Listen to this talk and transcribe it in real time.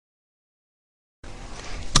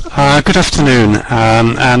Good afternoon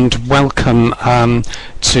and welcome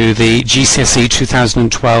to the GCSE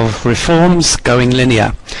 2012 reforms going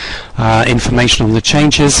linear. Information on the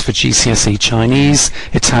changes for GCSE Chinese,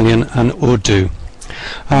 Italian and Urdu.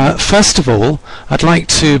 First of all, I'd like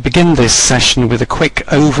to begin this session with a quick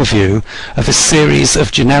overview of a series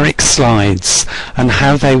of generic slides and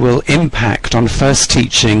how they will impact on first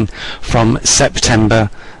teaching from September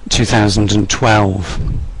 2012.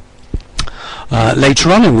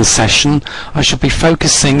 Later on in the session, I shall be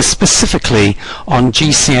focusing specifically on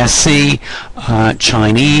GCSE,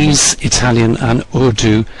 Chinese, Italian and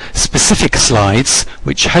Urdu specific slides,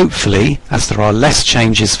 which hopefully, as there are less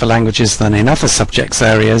changes for languages than in other subjects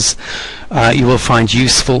areas, you will find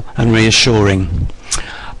useful and reassuring.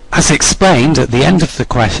 As explained at the end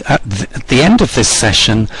of this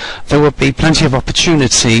session, there will be plenty of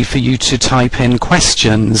opportunity for you to type in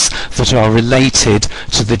questions that are related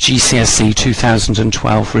to the GCSE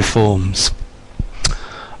 2012 reforms.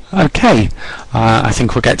 Okay, I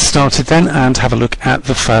think we'll get started then and have a look at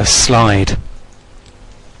the first slide.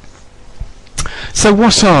 So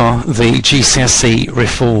what are the GCSE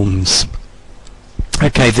reforms?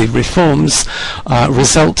 Okay, the reforms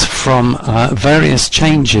result from various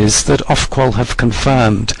changes that Ofqual have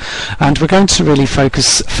confirmed, and we're going to really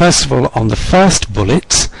focus first of all on the first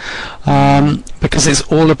bullet because it's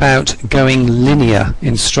all about going linear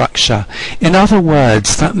in structure. In other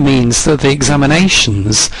words, that means that the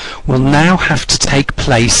examinations will now have to take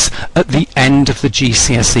place at the end of the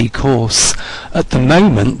GCSE course. At the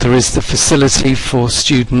moment, there is the facility for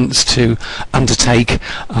students to undertake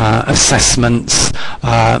assessments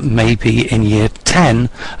maybe in year 10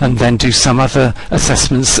 and then do some other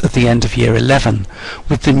assessments at the end of year 11.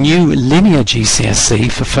 With the new linear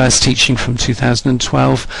GCSE for first teaching from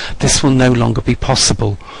 2012, this will no longer be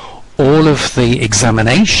possible. All of the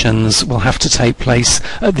examinations will have to take place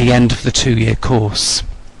at the end of the two-year course.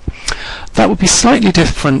 That will be slightly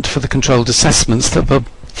different for the controlled assessments,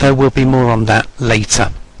 there will be more on that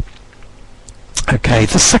later. Okay,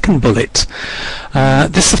 the second bullet.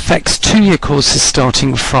 This affects two-year courses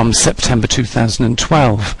starting from September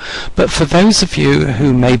 2012, but for those of you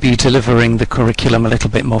who may be delivering the curriculum a little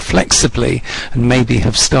bit more flexibly and maybe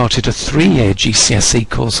have started a three-year GCSE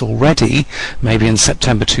course already, maybe in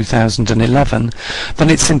September 2011, then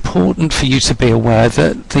it's important for you to be aware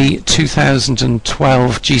that the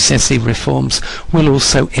 2012 GCSE reforms will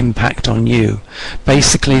also impact on you.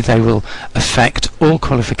 Basically, they will affect all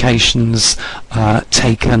qualifications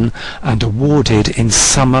taken and awarded in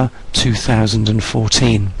summer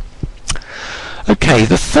 2014. Okay,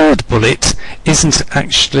 the third bullet isn't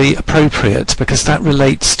actually appropriate because that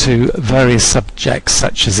relates to various subjects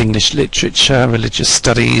such as English literature, religious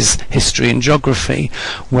studies, history and geography,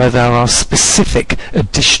 where there are specific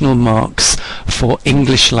additional marks for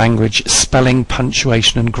English language, spelling,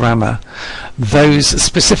 punctuation and grammar. Those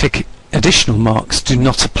specific additional marks do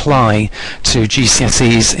not apply to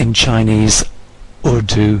GCSEs in Chinese,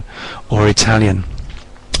 Urdu or Italian.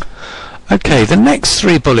 Okay, the next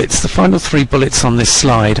three bullets, the final three bullets on this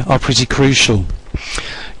slide, are pretty crucial.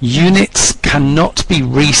 Units cannot be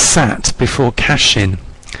resat before cash-in.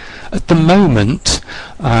 At the moment,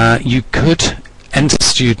 you could enter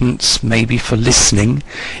students maybe for listening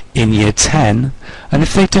in year 10, and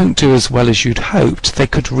if they don't do as well as you'd hoped, they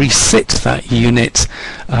could resit that unit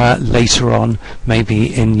later on,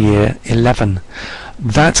 maybe in year 11.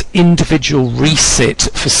 That individual resit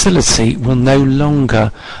facility will no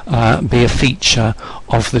longer be a feature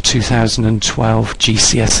of the 2012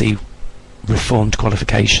 GCSE reformed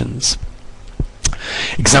qualifications.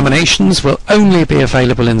 Examinations will only be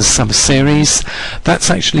available in the summer series. That's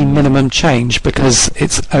actually minimum change because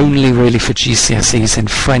it's only really for GCSEs in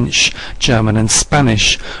French, German and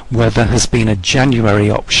Spanish, where there has been a January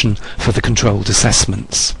option for the controlled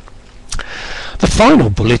assessments. The final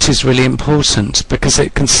bullet is really important because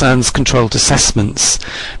it concerns controlled assessments.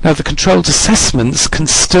 Now, the controlled assessments can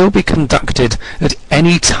still be conducted at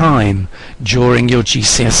any time during your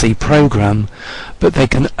GCSE programme, but they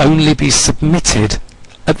can only be submitted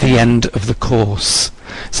at the end of the course.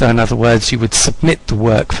 So in other words, you would submit the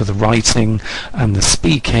work for the writing and the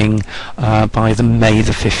speaking by the May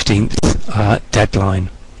the 15th deadline.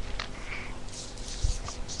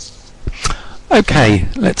 Okay,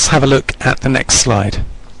 let's have a look at the next slide.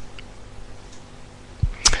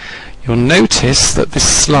 You'll notice that this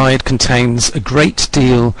slide contains a great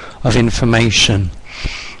deal of information.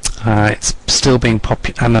 It's still being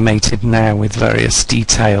animated now with various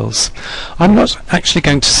details. I'm not actually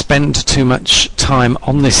going to spend too much time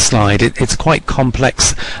on this slide. It's quite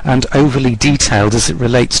complex and overly detailed as it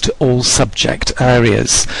relates to all subject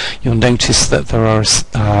areas. You'll notice that there are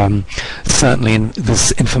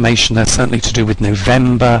there's information there certainly to do with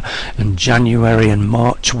November and January and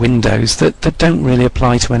March windows that don't really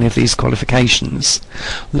apply to any of these qualifications.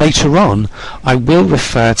 Later on, I will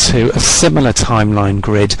refer to a similar timeline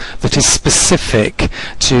grid that is specific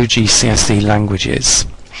to GCSE languages.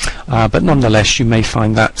 But nonetheless, you may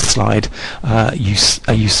find that slide a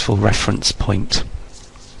useful reference point.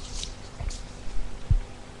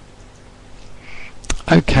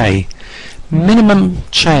 Okay, minimum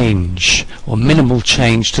change or minimal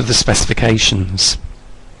change to the specifications.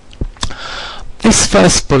 This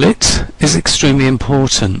first bullet is extremely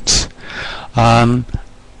important.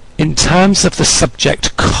 In terms of the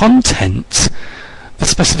subject content, the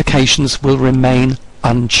specifications will remain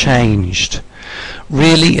unchanged.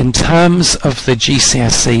 Really, in terms of the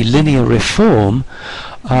GCSE linear reform,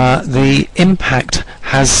 the impact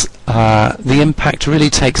really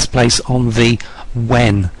takes place on the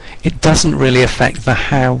when. It doesn't really affect the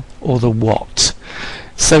how or the what.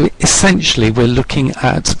 So essentially, we're looking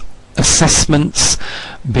at assessments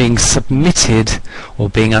being submitted or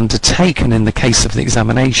being undertaken in the case of the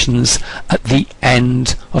examinations at the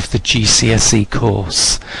end of the GCSE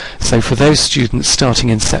course. So for those students starting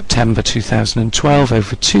in September 2012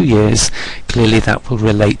 over 2 years, clearly that will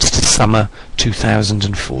relate to summer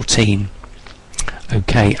 2014.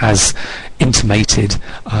 Okay, as intimated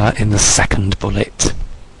in the second bullet.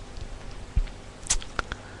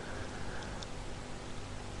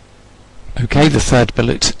 Okay, the third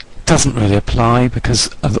bullet doesn't really apply because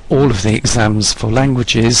of all of the exams for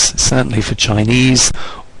languages, certainly for Chinese,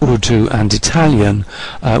 Urdu and Italian,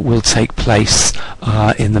 will take place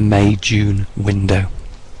in the May-June window.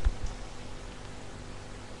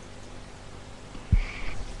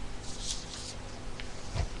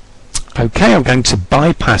 Okay, I'm going to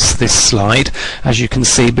bypass this slide, as you can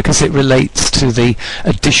see, because it relates to the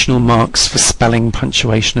additional marks for spelling,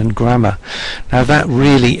 punctuation and grammar. Now that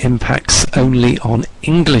really impacts only on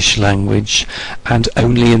English language and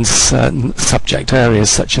only in certain subject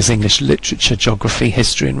areas such as English literature, geography,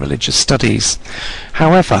 history and religious studies.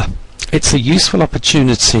 However, it's a useful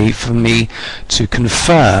opportunity for me to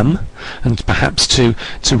confirm and perhaps to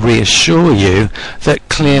reassure you that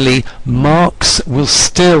clearly marks will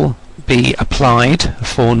still be applied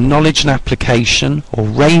for knowledge and application or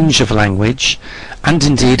range of language and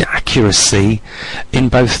indeed accuracy in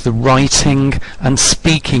both the writing and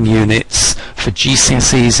speaking units for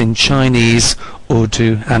GCSEs in Chinese,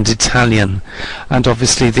 Urdu and Italian, and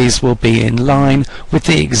obviously these will be in line with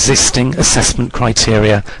the existing assessment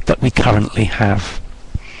criteria that we currently have.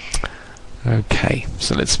 Okay,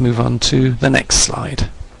 so let's move on to the next slide.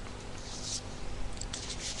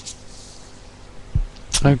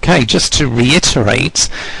 Okay, just to reiterate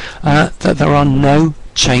that there are no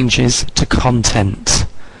changes to content.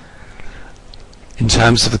 In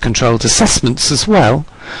terms of the controlled assessments as well,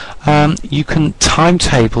 you can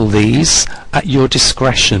timetable these at your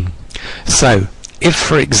discretion. So, if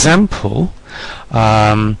for example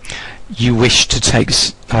you wish to take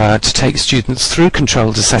students through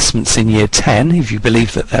controlled assessments in year 10, if you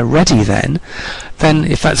believe that they're ready then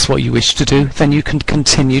if that's what you wish to do, then you can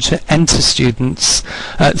continue to enter students,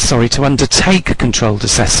 to undertake controlled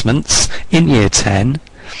assessments in year 10,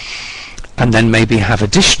 and then maybe have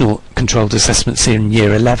additional controlled assessments in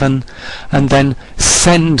year 11, and then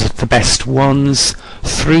send the best ones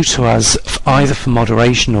through to us either for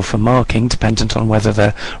moderation or for marking, dependent on whether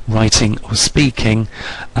they're writing or speaking,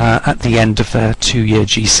 at the end of their 2-year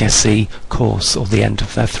GCSE course or the end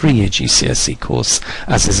of their 3-year GCSE course,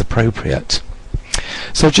 as is appropriate.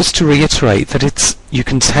 So just to reiterate that you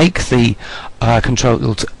can take the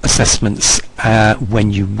controlled assessments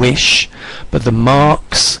when you wish, but the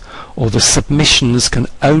marks or the submissions can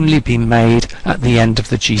only be made at the end of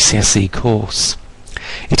the GCSE course.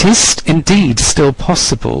 It is indeed still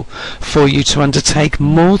possible for you to undertake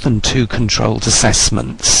more than 2 controlled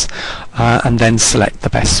assessments and then select the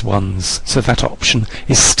best ones, so that option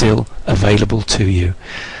is still available to you.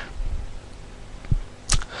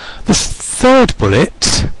 The third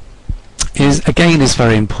bullet is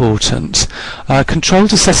very important.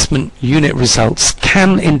 Controlled assessment unit results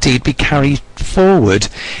can indeed be carried forward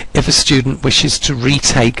if a student wishes to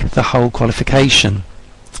retake the whole qualification.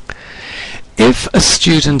 If a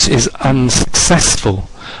student is unsuccessful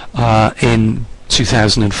in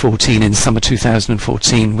 2014, in summer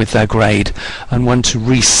 2014, with their grade, and want to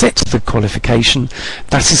resit the qualification,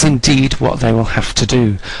 that is indeed what they will have to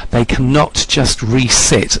do. They cannot just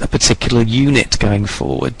resit a particular unit going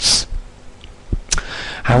forwards.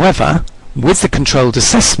 However, with the controlled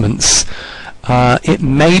assessments, it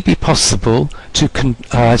may be possible to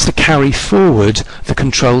carry forward the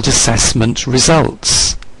controlled assessment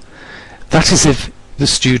results. That is if the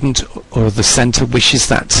student or the centre wishes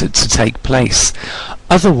that to take place.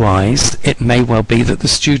 Otherwise, it may well be that the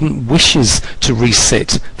student wishes to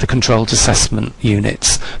resit the controlled assessment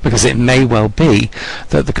units, because it may well be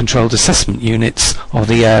that the controlled assessment units are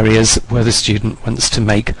the areas where the student wants to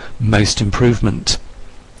make most improvement.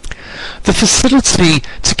 The facility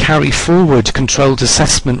to carry forward controlled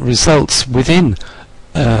assessment results within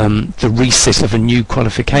the resit of a new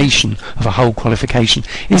qualification, of a whole qualification,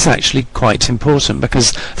 is actually quite important,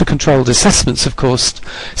 because the controlled assessments, of course,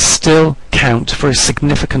 still count for a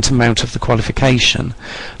significant amount of the qualification.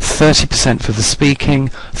 30% for the speaking,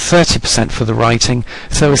 30% for the writing,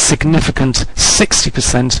 so a significant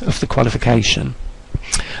 60% of the qualification.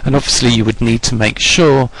 And obviously you would need to make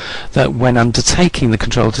sure that when undertaking the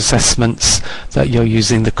controlled assessments that you're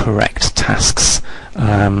using the correct tasks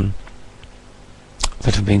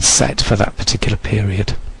that have been set for that particular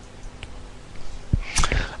period.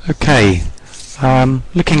 Okay,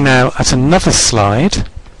 looking now at another slide.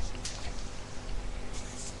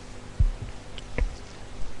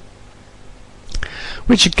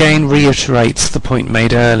 Which again reiterates the point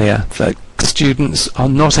made earlier, that students are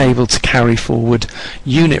not able to carry forward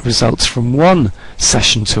unit results from one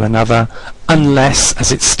session to another unless,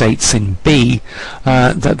 as it states in B,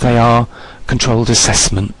 that they are controlled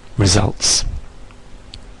assessment results.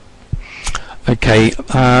 Okay,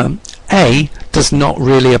 A does not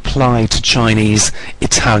really apply to Chinese,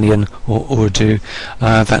 Italian or Urdu.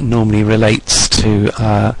 That normally relates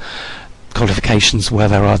to qualifications where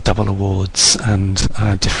there are double awards and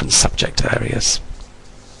different subject areas.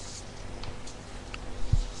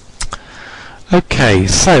 Okay,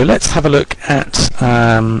 so let's have a look at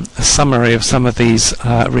a summary of some of these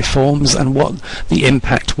reforms and what the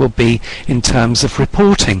impact will be in terms of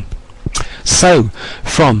reporting. So,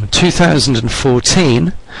 from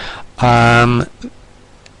 2014, the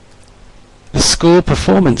school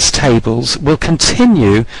performance tables will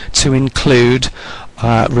continue to include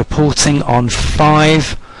reporting on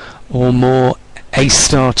 5 or more A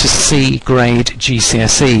star to C grade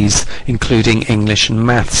GCSEs, including English and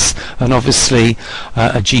Maths, and obviously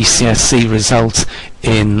a GCSE result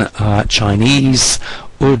in Chinese,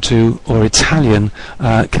 Urdu or Italian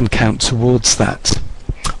can count towards that.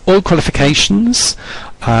 All qualifications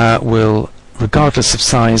will, regardless of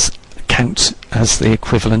size, count as the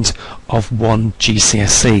equivalent of 1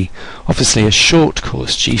 GCSE. Obviously a short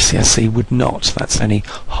course GCSE would not, that's only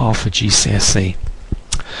half a GCSE.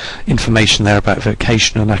 Information there about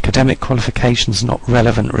vocational and academic qualifications not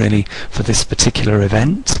relevant really for this particular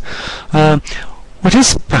event. What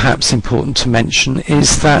is perhaps important to mention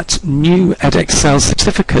is that new Edexcel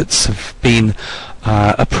certificates have been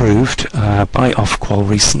approved by Ofqual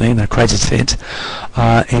recently and accredited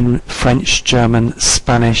in French, German,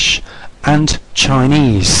 Spanish and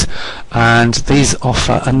Chinese, and these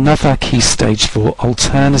offer another Key Stage 4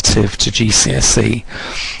 alternative to GCSE.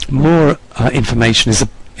 More information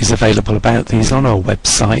is available about these on our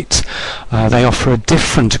website. They offer a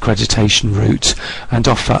different accreditation route and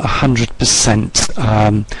offer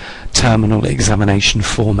 100% terminal examination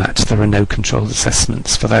format. There are no controlled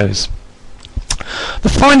assessments for those. The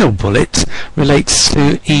final bullet relates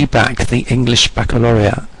to EBAC, the English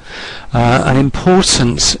Baccalaureate, an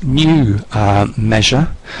important new measure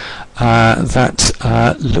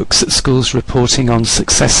that looks at schools reporting on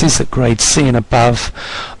successes at grade C and above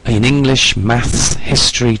in English, Maths,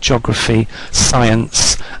 History, Geography,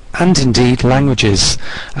 Science and indeed languages,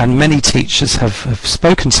 and many teachers have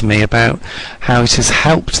spoken to me about how it has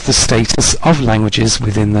helped the status of languages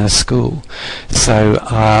within their school. So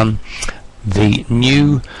the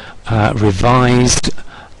new revised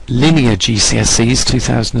linear GCSEs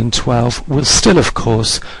 2012 will still of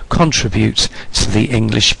course contribute to the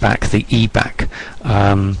English BAC, the EBAC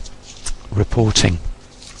reporting.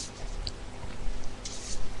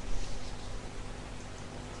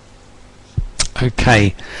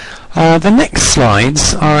 Okay, the next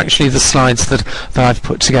slides are actually the slides that I've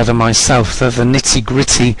put together myself. They're the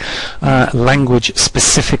nitty-gritty language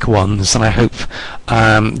specific ones, and I hope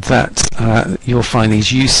that you'll find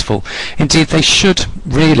these useful. Indeed, they should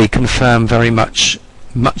really confirm very much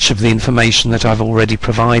of the information that I've already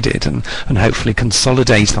provided and hopefully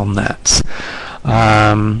consolidate on that.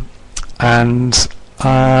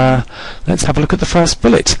 let's have a look at the first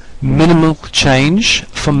bullet. Minimal change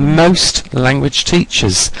for most language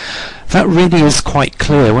teachers. That really is quite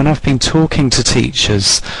clear. When I've been talking to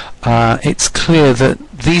teachers, it's clear that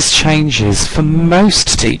these changes for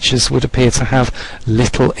most teachers would appear to have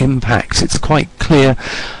little impact. It's quite clear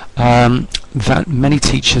that many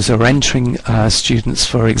teachers are entering students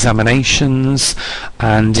for examinations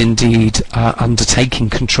and indeed undertaking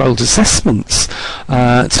controlled assessments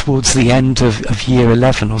towards the end of year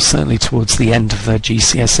 11, or certainly towards the end of their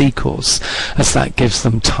GCSE course, as that gives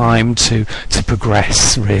them time to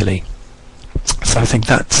progress, really. So I think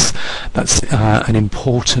that's an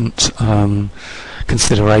important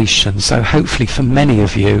consideration. So hopefully for many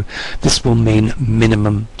of you this will mean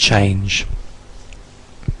minimum change.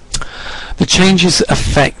 The changes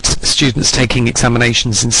affect students taking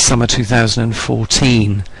examinations in summer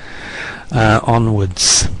 2014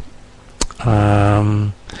 onwards.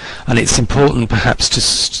 And it's important perhaps to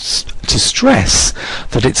stress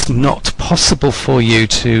that it's not possible for you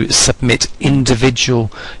to submit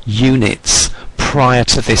individual units prior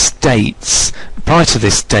to this date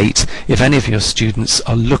if any of your students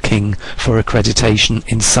are looking for accreditation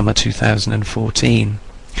in summer 2014.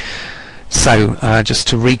 So just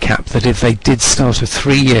to recap, that if they did start a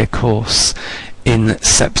 3-year course in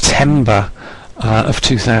September of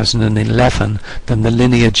 2011, then the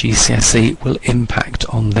linear GCSE will impact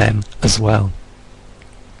on them as well.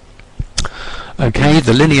 Okay,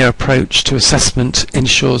 the linear approach to assessment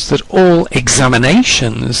ensures that all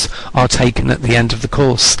examinations are taken at the end of the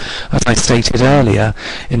course. As I stated earlier,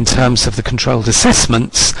 in terms of the controlled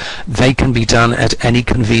assessments, they can be done at any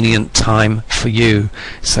convenient time for you.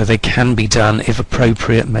 So they can be done, if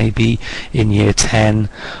appropriate, maybe in year 10.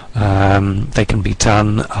 They can be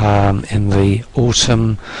done in the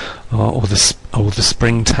autumn or the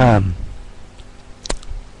spring term.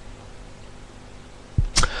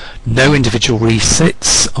 No individual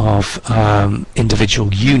resits of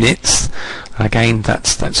individual units. Again,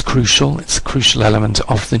 that's crucial. It's a crucial element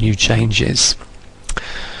of the new changes.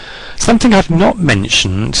 Something I've not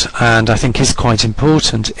mentioned, and I think is quite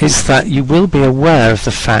important, is that you will be aware of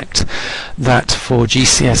the fact that for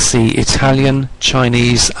GCSE Italian,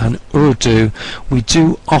 Chinese and Urdu we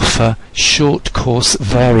do offer short course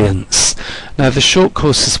variants. Now the short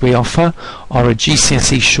courses we offer are a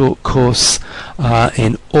GCSE short course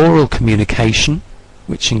in oral communication,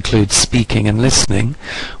 which includes speaking and listening.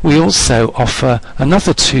 We also offer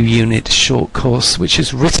another 2-unit short course which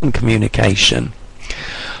is written communication.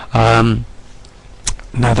 Now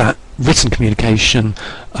that written communication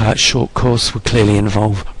short course would clearly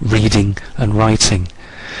involve reading and writing.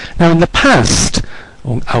 Now in the past,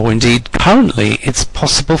 or indeed currently, it's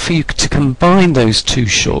possible for you to combine those 2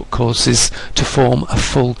 short courses to form a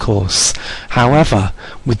full course. However,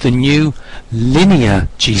 with the new linear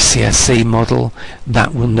GCSE model,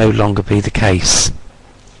 that will no longer be the case.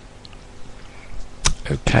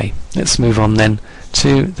 Okay, let's move on then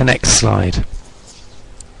to the next slide.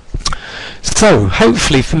 So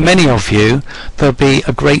hopefully for many of you there'll be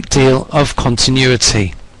a great deal of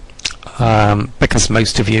continuity, because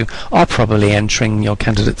most of you are probably entering your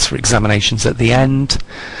candidates for examinations at the end,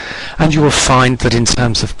 and you will find that in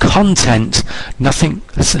terms of content nothing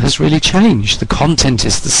has really changed. The content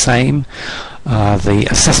is the same, the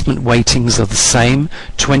assessment weightings are the same,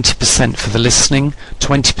 20% for the listening,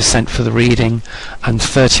 20% for the reading and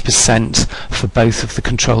 30% for both of the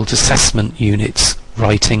controlled assessment units,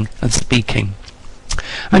 writing and speaking.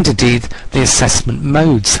 And indeed the assessment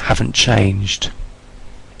modes haven't changed.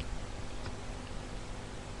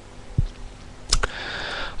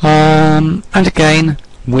 And again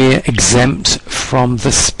we're exempt from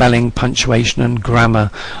the spelling, punctuation and grammar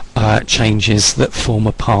changes that form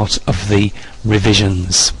a part of the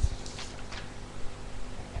revisions.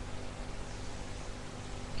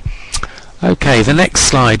 Okay, the next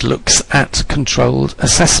slide looks at controlled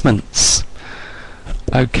assessments.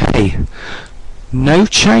 Okay, no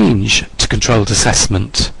change to controlled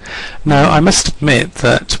assessment. Now I must admit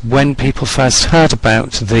that when people first heard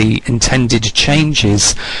about the intended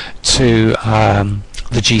changes to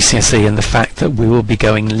the GCSE and the fact that we will be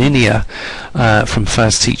going linear from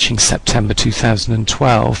first teaching September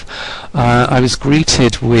 2012, I was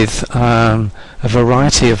greeted with a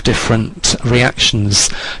variety of different reactions.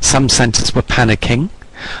 Some centres were panicking,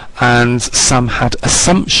 and some had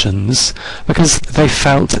assumptions because they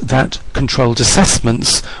felt that controlled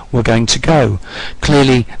assessments were going to go.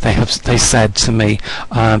 Clearly they said to me,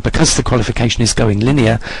 because the qualification is going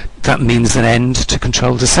linear, that means an end to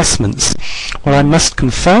controlled assessments. Well, I must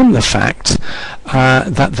confirm the fact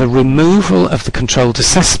that the removal of the controlled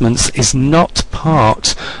assessments is not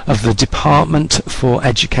part of the Department for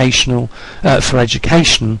Education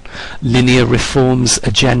linear reforms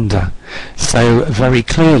agenda. So very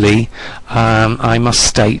clearly I must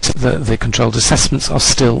state that the controlled assessments are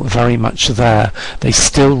still very much there. They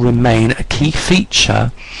still remain a key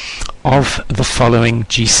feature of the following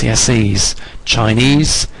GCSEs: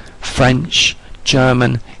 Chinese, French,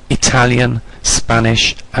 German, Italian,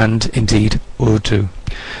 Spanish, and indeed Urdu.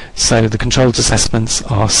 So the controlled assessments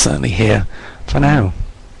are certainly here for now.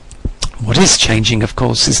 What is changing, of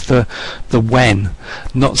course, is the when,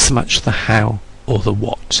 not so much the how or the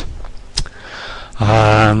what.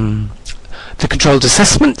 The controlled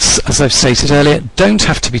assessments, as I've stated earlier, don't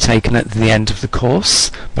have to be taken at the end of the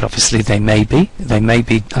course, but obviously they may be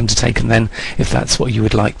undertaken then if that's what you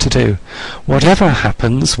would like to do. Whatever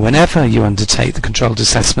happens, whenever you undertake the controlled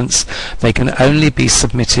assessments, they can only be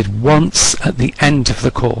submitted once at the end of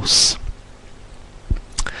the course.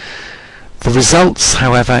 The results,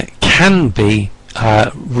 however, can be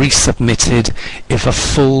resubmitted if a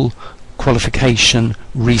full qualification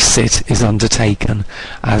resit is undertaken,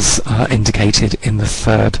 as indicated in the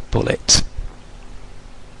third bullet.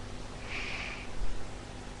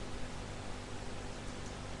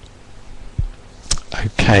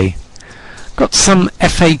 Okay, got some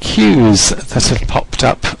FAQs that have popped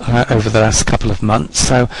up over the last couple of months,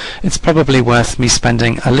 so it's probably worth me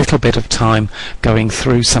spending a little bit of time going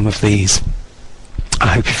through some of these.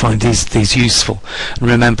 I hope you find these useful, and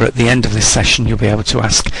remember, at the end of this session you'll be able to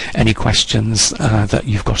ask any questions that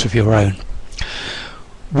you've got of your own.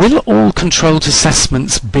 Will all controlled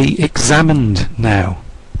assessments be examined now?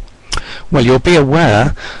 Well, you'll be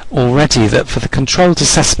aware already that for the controlled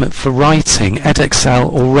assessment for writing, Edexcel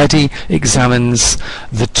already examines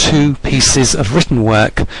the 2 pieces of written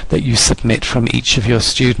work that you submit from each of your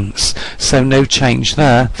students. So no change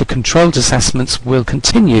there. The controlled assessments will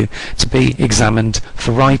continue to be examined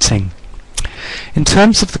for writing. In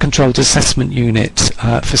terms of the controlled assessment unit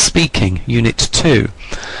for speaking, Unit 2,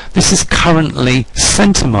 this is currently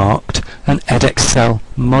centre marked and Edexcel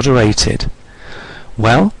moderated.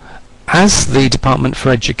 Well, as the Department for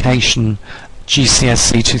Education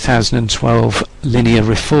GCSE 2012 linear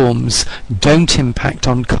reforms don't impact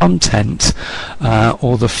on content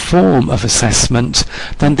or the form of assessment,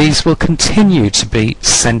 then these will continue to be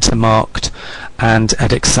centre marked and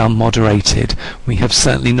Edexcel moderated. We have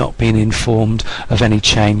certainly not been informed of any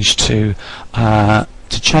change to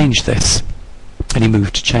change this, any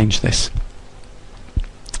move to change this.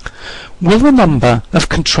 Will the number of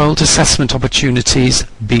controlled assessment opportunities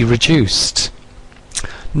be reduced?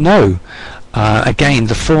 No. Again,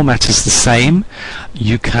 the format is the same.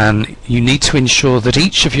 You need to ensure that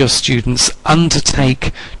each of your students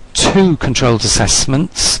undertake 2 controlled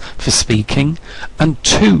assessments for speaking and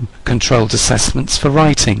 2 controlled assessments for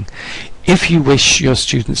writing. If you wish your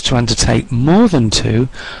students to undertake more than 2,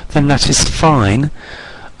 then that is fine,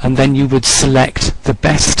 and then you would select the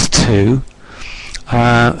best 2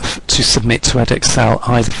 to submit to Edexcel,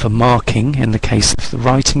 either for marking in the case of the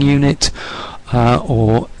writing unit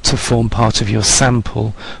or to form part of your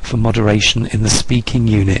sample for moderation in the speaking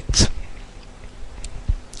unit.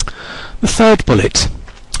 The third bullet: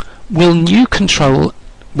 will new controlled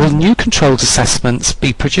assessments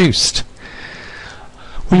be produced?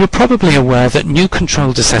 Well, you're probably aware that new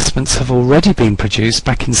controlled assessments have already been produced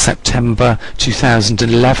back in September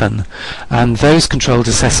 2011, and those controlled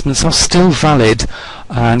assessments are still valid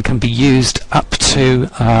and can be used up to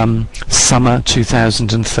summer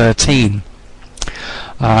 2013.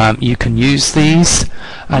 You can use these,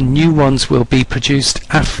 and new ones will be produced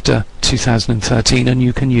after 2013, and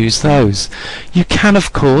you can use those. You can,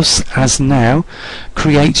 of course, as now,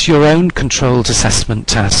 create your own controlled assessment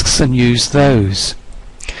tasks and use those.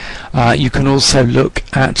 You can also look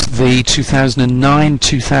at the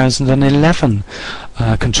 2009-2011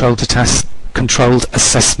 controlled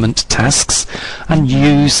assessment tasks and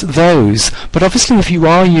use those. But obviously, if you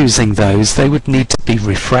are using those, they would need to be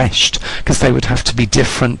refreshed, because they would have to be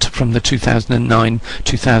different from the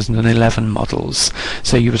 2009-2011 models.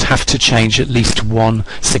 So you would have to change at least one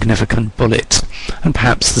significant bullet. And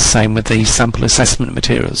perhaps the same with the sample assessment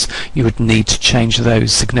materials. You would need to change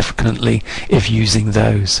those significantly if using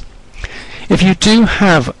those. If you do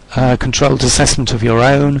have a controlled assessment of your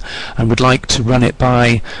own and would like to run it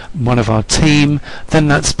by one of our team, then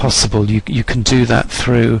that's possible. You can do that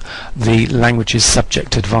through the Languages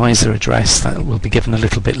Subject Advisor address that will be given a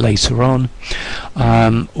little bit later on,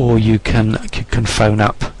 or you can phone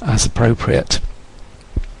up as appropriate.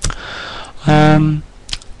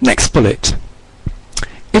 Next bullet.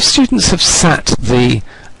 If students have sat the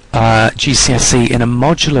GCSE in a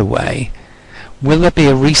modular way, will there be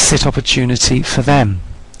a resit opportunity for them?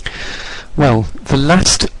 Well, the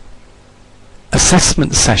last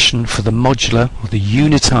assessment session for the modular or the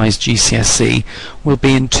unitised GCSE will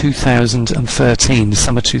be in 2013,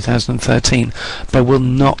 summer 2013. There will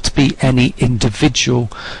not be any individual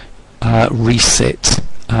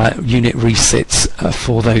unit resits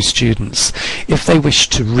for those students. If they wish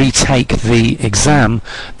to retake the exam,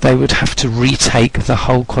 they would have to retake the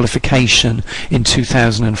whole qualification in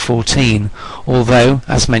 2014, although,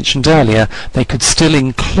 as mentioned earlier, they could still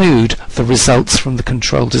include the results from the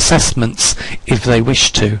controlled assessments if they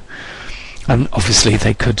wish to, and obviously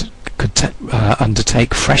they could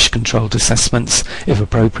undertake fresh controlled assessments if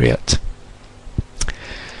appropriate.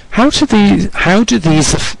 How do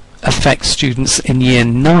these affect students in Year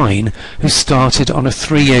 9 who started on a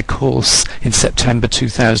 3-year course in September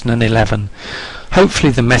 2011?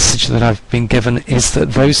 Hopefully the message that I've been given is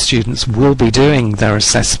that those students will be doing their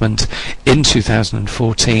assessment in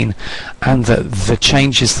 2014, and that the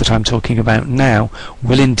changes that I'm talking about now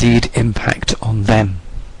will indeed impact on them.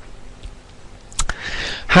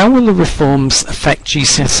 How will the reforms affect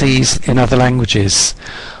GCSEs in other languages?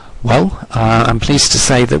 Well, I'm pleased to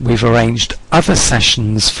say that we've arranged other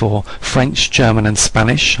sessions for French, German and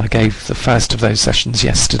Spanish. I gave the first of those sessions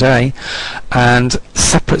yesterday, and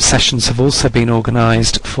separate sessions have also been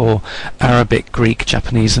organised for Arabic, Greek,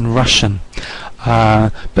 Japanese and Russian.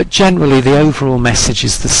 But generally the overall message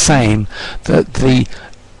is the same, that the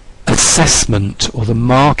assessment or the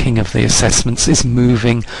marking of the assessments is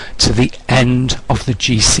moving to the end of the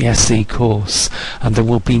GCSE course, and there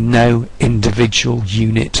will be no individual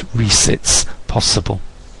unit resits possible.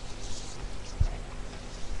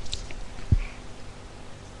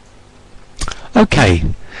 Okay,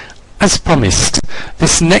 as promised,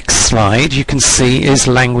 this next slide you can see is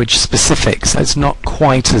language specific, so it's not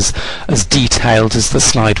quite as detailed as the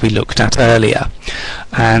slide we looked at earlier,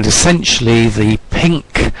 and essentially the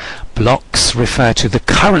pink blocks refer to the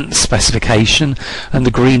current specification and the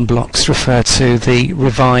green blocks refer to the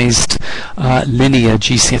revised linear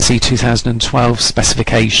GCSE 2012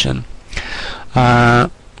 specification.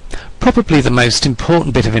 Probably the most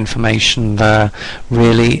important bit of information there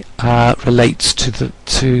really relates to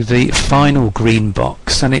the final green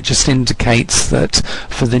box, and it just indicates that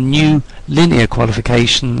for the new linear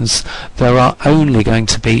qualifications there are only going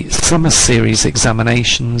to be summer series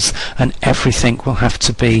examinations, and everything will have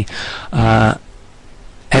to be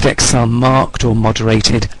Edexcel marked or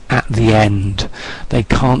moderated at the end. They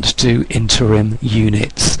can't do interim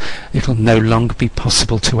units. It will no longer be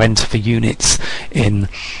possible to enter for units in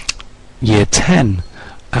Year 10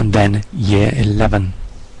 and then Year 11.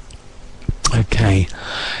 Okay,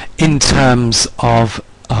 in terms of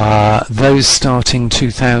those starting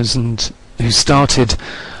who started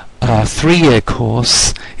a 3-year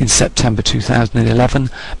course in September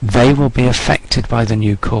 2011, they will be affected by the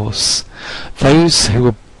new course. Those who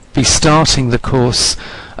will be starting the course,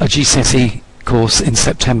 a GCSE course in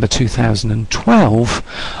September 2012,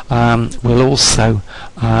 will also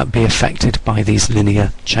be affected by these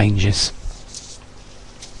linear changes.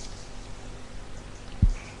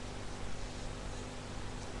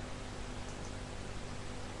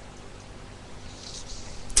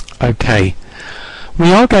 Okay,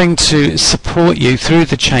 we are going to support you through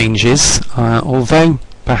the changes, although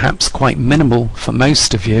perhaps quite minimal for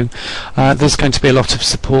most of you. There's going to be a lot of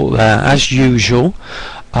support there as usual.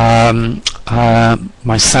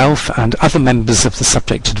 Myself and other members of the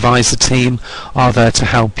subject advisor team are there to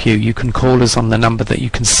help you. You can call us on the number that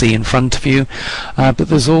you can see in front of you, but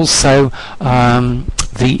there's also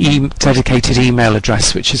the dedicated email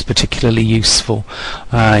address, which is particularly useful.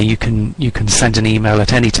 You can send an email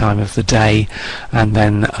at any time of the day, and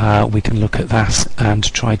then we can look at that and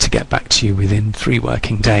try to get back to you within 3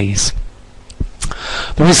 working days.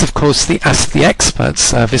 There is of course the Ask the Expert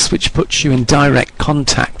service, which puts you in direct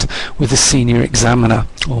contact with a senior examiner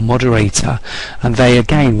or moderator, and they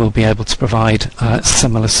again will be able to provide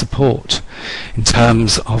similar support. In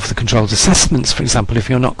terms of the controlled assessments, for example, if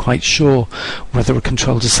you're not quite sure whether a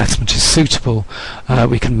controlled assessment is suitable,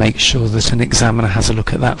 we can make sure that an examiner has a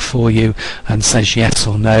look at that for you and says yes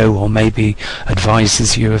or no, or maybe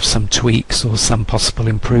advises you of some tweaks or some possible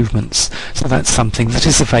improvements. So that's something that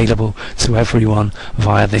is available to everyone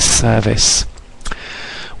via this service.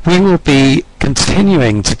 We will be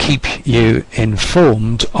continuing to keep you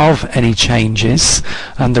informed of any changes,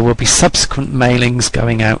 and there will be subsequent mailings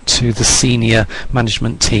going out to the senior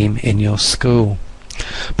management team in your school.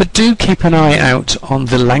 But do keep an eye out on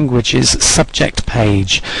the languages subject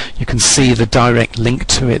page. You can see the direct link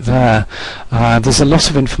to it there. There's a lot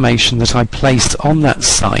of information that I placed on that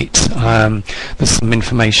site. There's some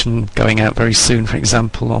information going out very soon, for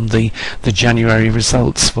example, on the January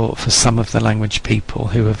results for some of the language people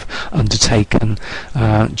who have undertaken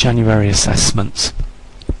January assessments.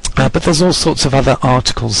 But there's all sorts of other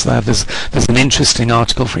articles there. There's an interesting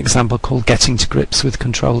article, for example, called Getting to Grips with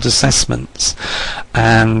Controlled Assessments,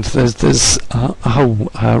 and there's a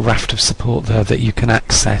whole raft of support there that you can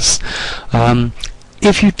access.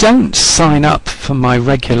 If you don't sign up for my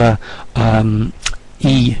regular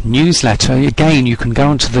e-newsletter, again you can go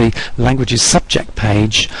onto the languages subject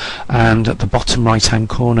page, and at the bottom right hand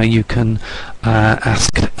corner you can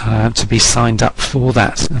ask to be signed up for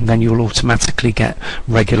that, and then you'll automatically get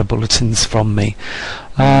regular bulletins from me.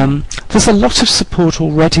 There's a lot of support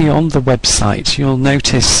already on the website. You'll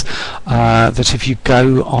notice that if you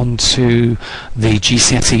go onto the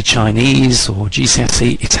GCSE Chinese or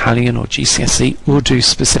GCSE Italian or GCSE Urdu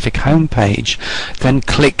specific homepage, then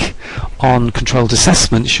click on controlled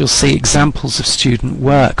assessments, you'll see examples of student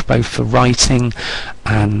work both for writing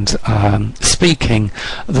and speaking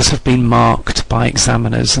that have been marked by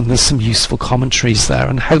examiners, and there's some useful commentaries there,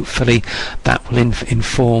 and hopefully that will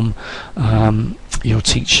inform your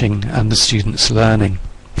teaching and the students' learning.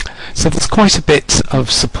 So there's quite a bit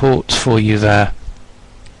of support for you there.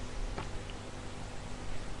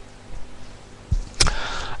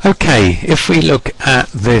 Okay, if we look at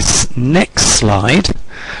this next slide,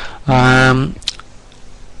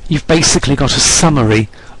 you've basically got a summary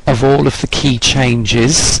of all of the key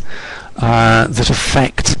changes that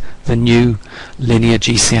affect the new linear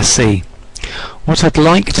GCSE. What I'd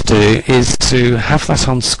like to do is to have that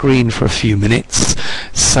on screen for a few minutes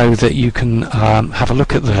so that you can have a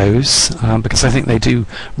look at those, because I think they do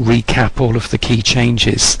recap all of the key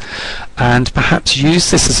changes, and perhaps use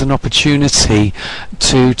this as an opportunity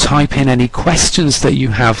to type in any questions that you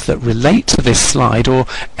have that relate to this slide or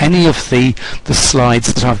any of the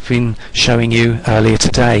slides that I've been showing you earlier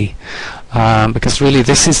today. Because really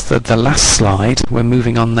this is the last slide. We're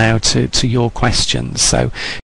moving on now to your questions. So